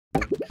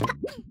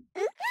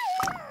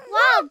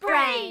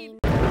WildBrain!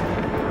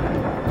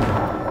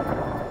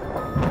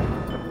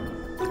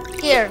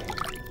 Here,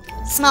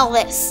 smell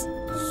this.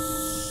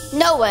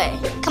 No way.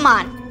 Come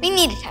on, we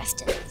need to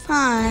test it.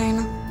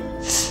 Fine.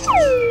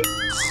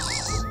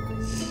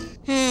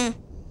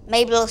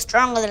 Maybe a little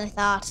stronger than I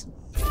thought.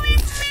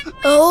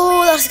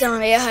 Oh, that's gonna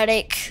be a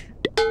headache.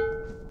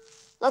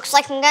 Looks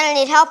like I'm gonna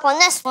need help on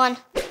this one.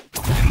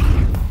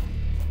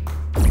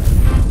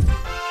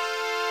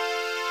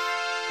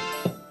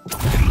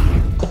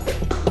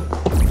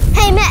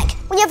 Hey, Mac,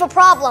 we have a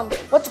problem.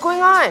 What's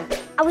going on?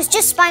 I was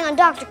just spying on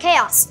Dr.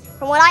 Chaos.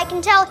 From what I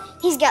can tell,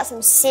 he's got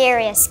some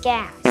serious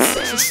gas.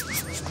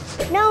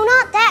 No,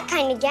 not that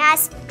kind of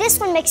gas. This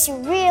one makes you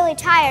really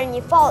tired and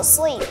you fall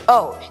asleep.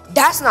 Oh,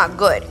 that's not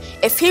good.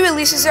 If he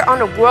releases it on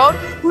the world,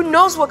 who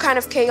knows what kind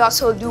of chaos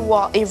he'll do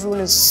while everyone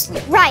is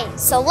asleep. Right,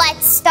 so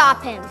let's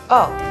stop him.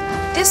 Oh,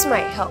 this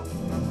might help.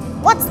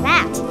 What's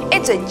that?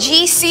 It's a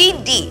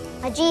GCD.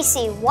 A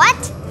GC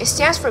what? It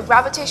stands for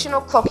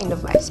gravitational cloaking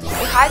device. It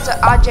hides the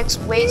object's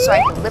weight so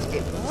I can lift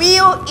it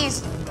real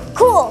easy.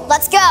 Cool,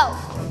 let's go.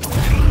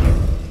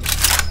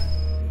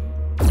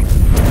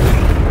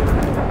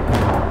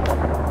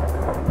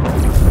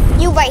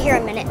 You wait here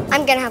a minute.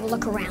 I'm gonna have a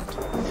look around.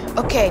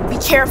 Okay, be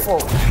careful.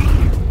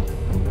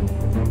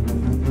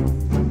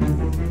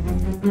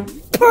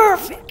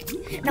 Perfect.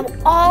 Now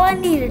all I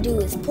need to do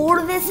is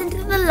pour this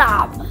into the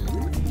lava.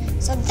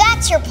 So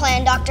that's your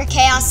plan, Dr.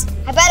 Chaos.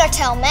 I better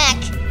tell Mac.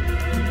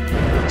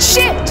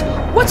 Shift!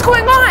 What's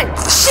going on?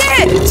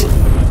 Shift!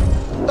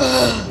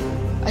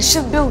 Ugh, I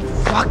should build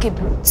rocket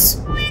boots.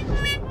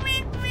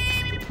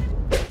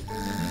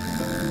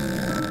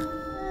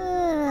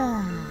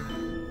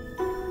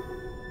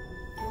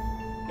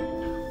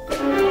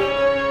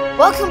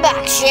 Welcome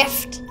back,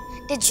 Shift.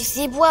 Did you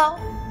sleep well?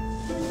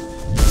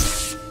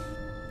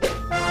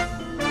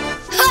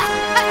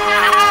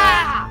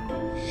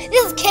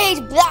 This cage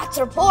blocks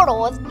our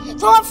portal,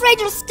 so I'm afraid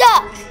you're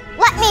stuck.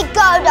 Let me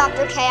go,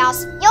 Dr.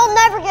 Chaos. You'll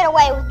never get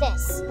away with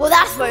this. Well,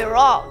 that's where you're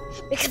wrong,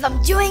 because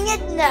I'm doing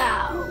it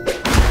now.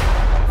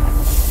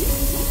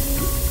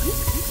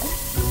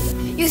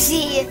 You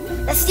see,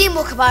 the steam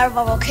will come out of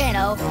a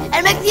volcano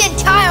and make the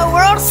entire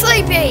world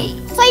sleepy.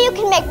 So you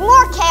can make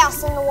more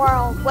chaos in the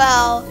world.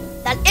 Well,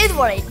 that is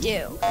what I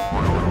do.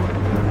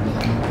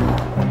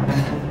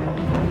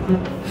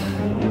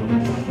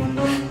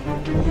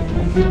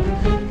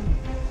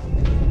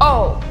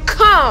 Oh,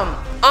 come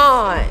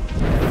on!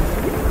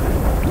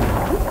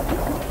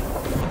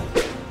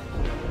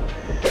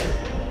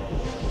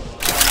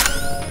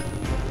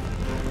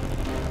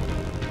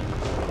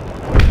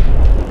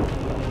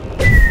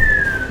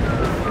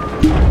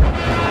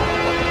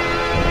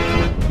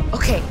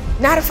 Okay,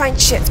 now to find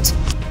Shift.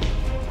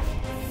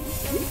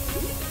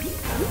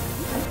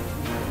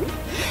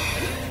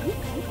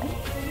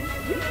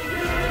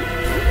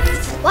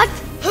 What?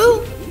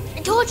 Who?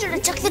 I told you to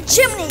check the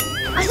chimney.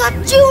 I thought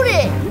you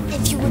did.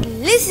 If you would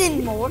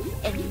listen more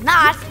and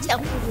not tell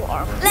people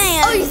our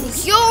plan. Oh, you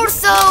think you're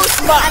so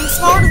smart? I'm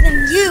smarter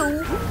than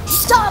you.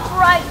 Stop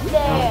right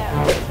there.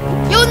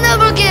 You'll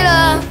never get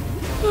a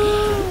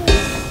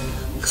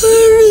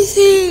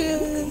crazy.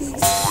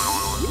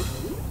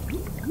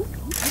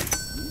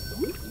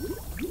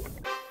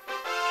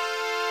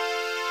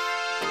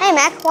 Hey,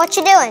 Mac, what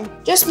you doing?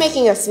 Just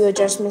making a few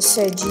adjustments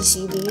to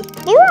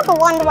GCD. Do you ever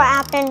wonder what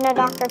happened to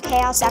Dr.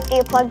 Chaos after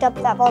you plugged up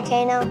that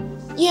volcano?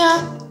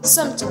 Yeah,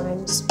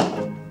 sometimes.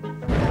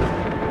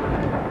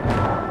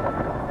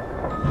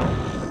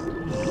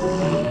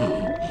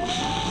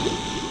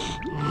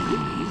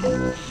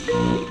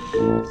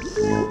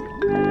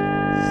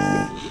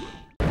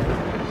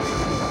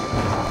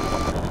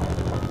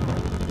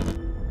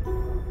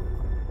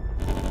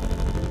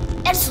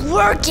 It's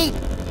working.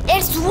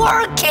 It's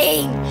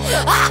working!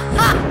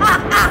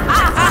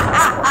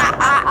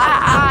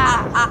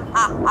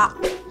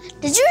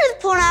 Did you just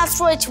pull an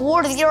asteroid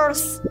toward the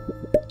Earth?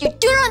 You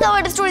do not know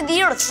I destroyed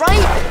the Earth,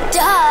 right?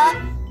 Duh!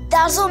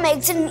 That's what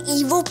makes it an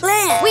evil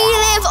plan. We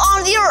live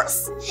on the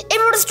Earth. It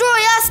will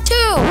destroy us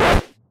too!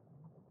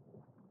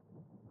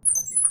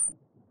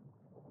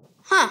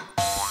 Huh.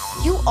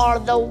 You are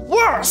the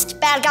worst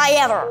bad guy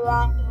ever.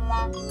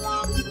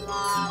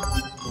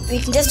 We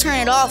can just turn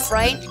it off,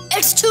 right?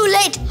 It's too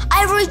late!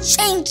 I've already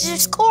changed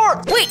its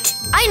course! Wait!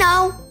 I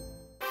know!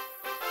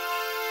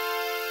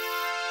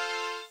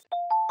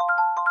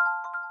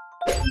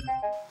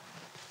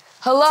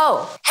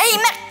 Hello, Hey,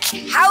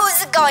 Mac! How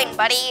is it going,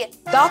 buddy?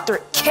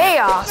 Dr.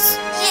 Chaos.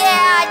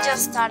 Yeah, I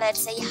just thought I'd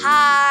say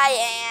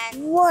hi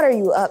and... What are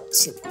you up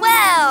to?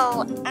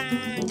 Well,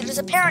 there's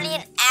apparently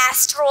an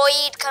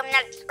asteroid coming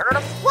at the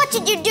Earth. What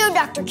did you do,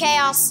 Dr.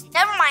 Chaos?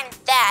 Never mind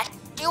that.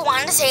 Do you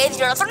want to save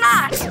the Earth or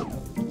not?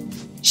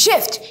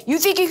 Shift, you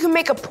think you can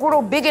make a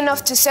portal big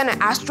enough to send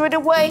an asteroid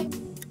away?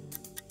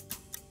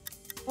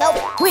 Nope.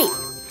 Wait,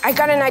 I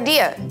got an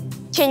idea.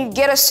 Can you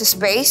get us to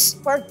space?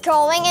 We're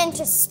going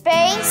into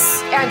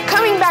space? And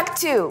coming back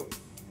too.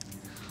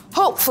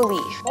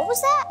 Hopefully. What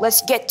was that?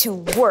 Let's get to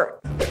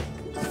work.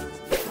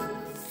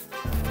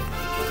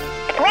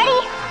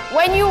 Ready?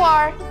 When you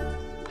are.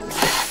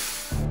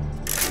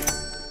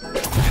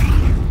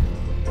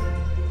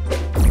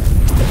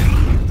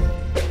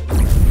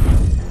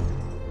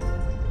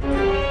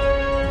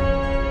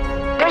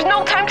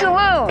 no time to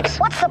lose.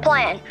 What's the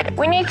plan?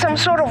 We need some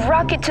sort of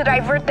rocket to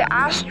divert the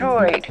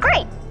asteroid.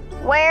 Great.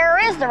 Where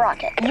is the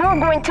rocket? You're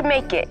going to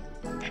make it.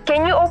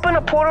 Can you open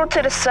a portal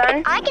to the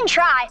sun? I can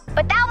try,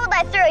 but that will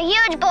let through a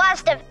huge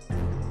blast of...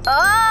 Oh,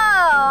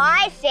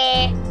 I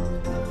see.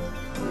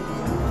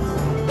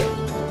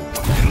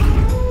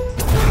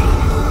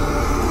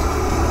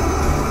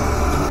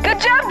 Good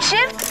job,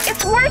 Chip.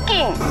 It's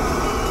working.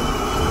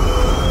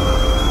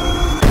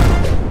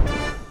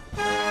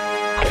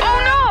 Oh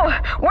no!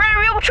 We're in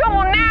real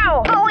trouble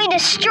now. But we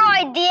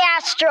destroyed the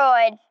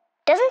asteroid.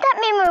 Doesn't that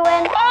mean we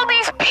win? All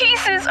these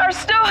pieces are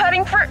still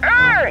heading for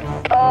Earth.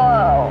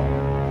 Oh.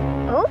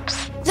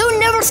 Oops. They'll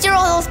never steal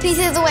all those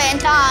pieces away in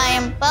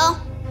time. Well,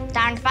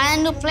 time to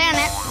find a new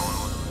planet.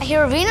 I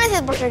hear Venus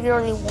is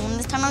particularly warm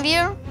this time of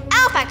year.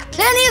 I'll pack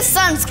plenty of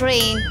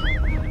sunscreen.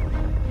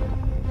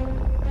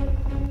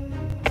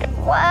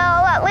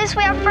 Well, at least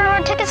we have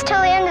front-row tickets till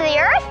the end of the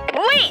Earth.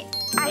 Wait!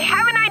 I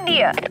have an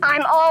idea.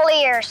 I'm all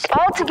ears.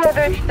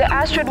 Altogether, the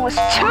asteroid was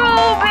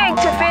too big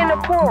to fit in a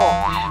portal,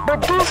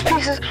 but these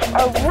pieces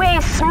are way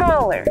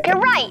smaller. You're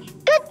right.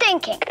 Good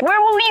thinking.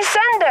 Where will we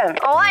send them?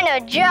 Oh, I know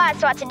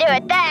just what to do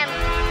with them.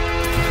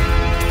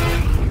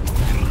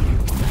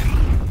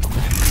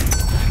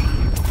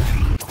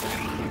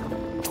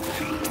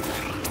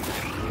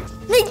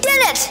 We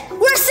did it!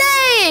 We're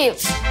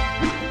saved!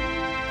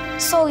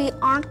 So we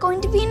aren't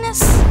going to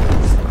Venus?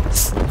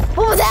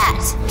 What was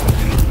that?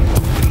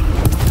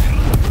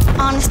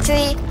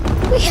 Honestly,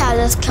 we had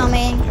this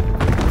coming.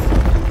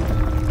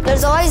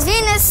 There's always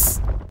Venus.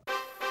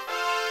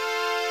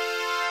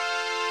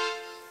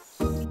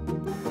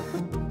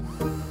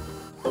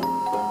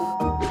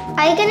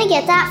 Are you gonna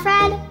get that,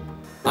 Fred?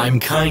 I'm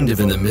kind of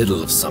in the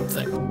middle of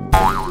something.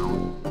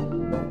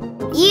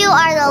 You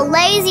are the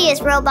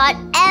laziest robot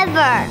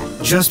ever.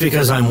 Just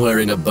because I'm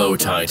wearing a bow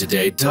tie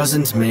today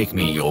doesn't make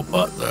me your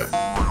butler.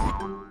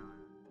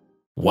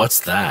 What's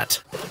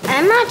that?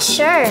 I'm not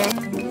sure.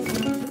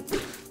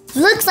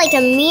 Looks like a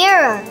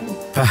mirror.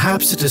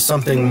 Perhaps it is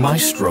something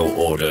Maestro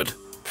ordered.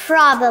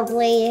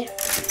 Probably.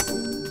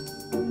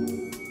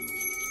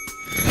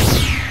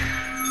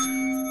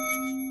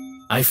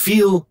 I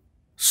feel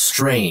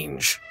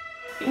strange.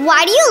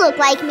 Why do you look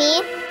like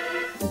me?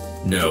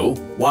 No,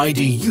 why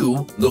do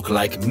you look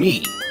like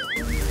me?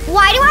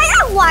 Why do I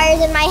have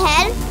wires in my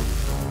head?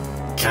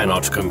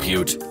 Cannot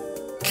compute.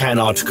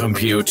 Cannot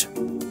compute.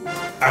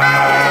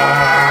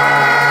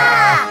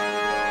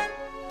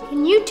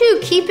 Can you two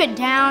keep it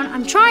down?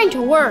 I'm trying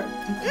to work.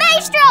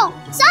 Maestro!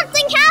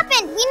 Something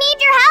happened! We need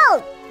your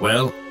help!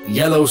 Well,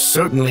 yellow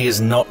certainly is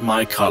not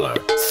my color.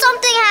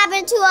 Something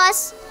happened to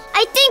us.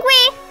 I think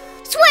we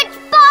switched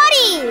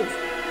bodies!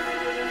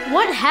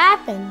 What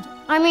happened?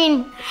 I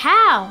mean,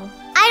 how?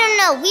 I don't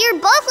know. We were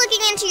both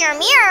looking into your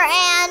mirror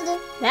and...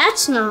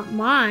 That's not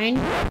mine.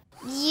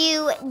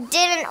 You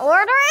didn't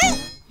order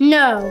it?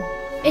 No.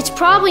 It's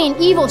probably an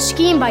evil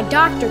scheme by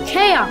Dr.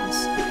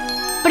 Chaos.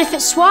 But if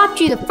it swapped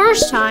you the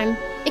first time,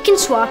 it can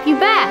swap you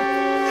back.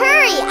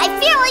 Hurry! I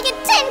feel like a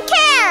tin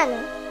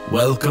can!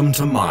 Welcome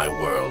to my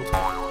world.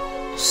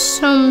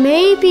 So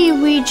maybe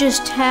we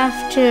just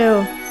have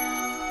to...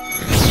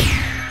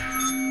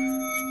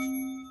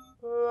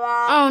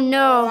 Oh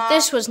no,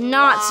 this was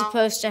not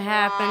supposed to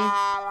happen.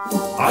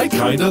 I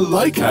kinda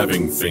like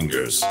having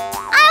fingers.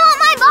 I want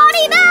my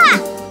body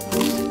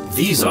back!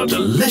 These are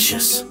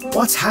delicious.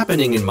 What's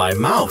happening in my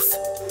mouth?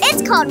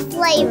 It's called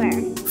flavor.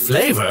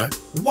 Flavor?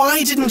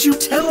 Why didn't you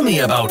tell me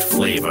about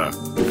flavor?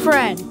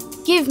 Fred,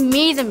 give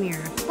me the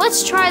mirror.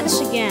 Let's try this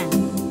again.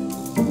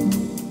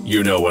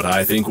 You know what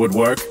I think would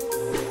work?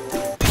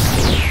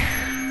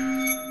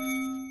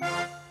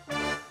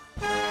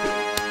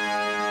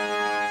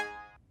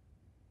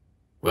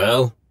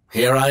 Well,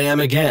 here I am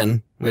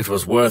again. It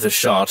was worth a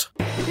shot.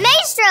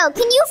 Maestro,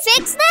 can you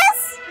fix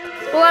this?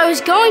 Well, I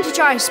was going to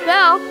try a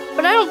spell,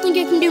 but I don't think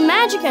I can do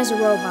magic as a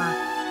robot.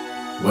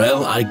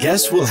 Well, I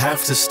guess we'll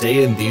have to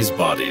stay in these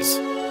bodies.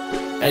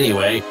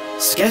 Anyway,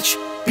 Sketch,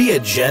 be a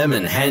gem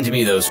and hand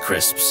me those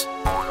crisps.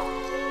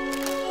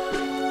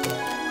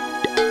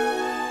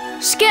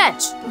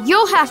 Sketch,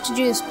 you'll have to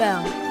do the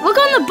spell. Look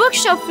on the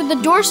bookshelf for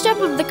the Doorstep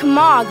of the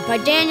Kamog by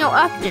Daniel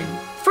Upton.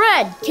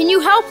 Fred, can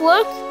you help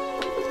look?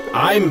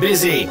 I'm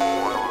busy.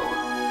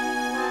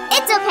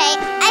 It's okay.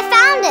 I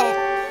found it.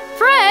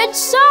 Fred,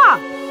 stop!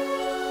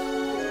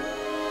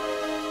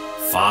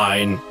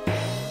 Fine.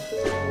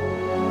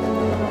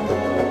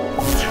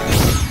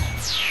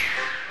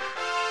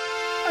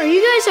 Are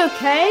you guys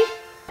okay?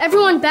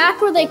 Everyone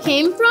back where they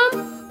came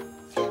from?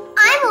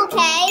 I'm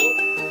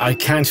okay. I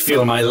can't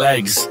feel my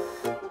legs.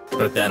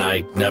 But then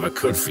I never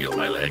could feel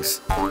my legs.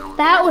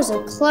 That was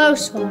a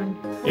close one.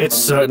 It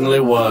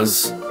certainly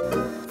was.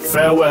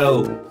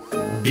 Farewell,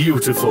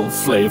 beautiful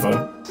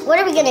flavor. What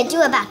are we gonna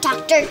do about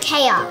Dr.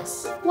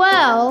 Chaos?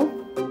 Well,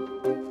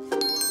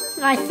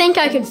 I think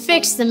I could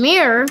fix the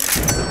mirror.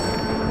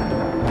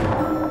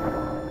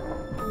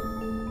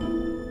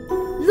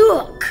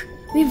 Look,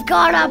 we've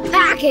got a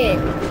package.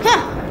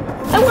 Huh,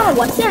 I wonder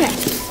what's in it.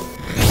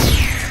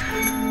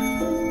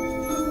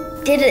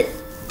 Did it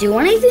do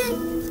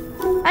anything?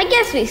 I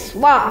guess we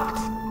swapped.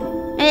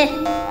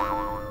 Hang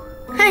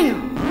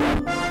on.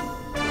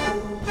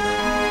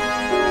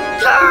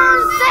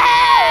 Curse!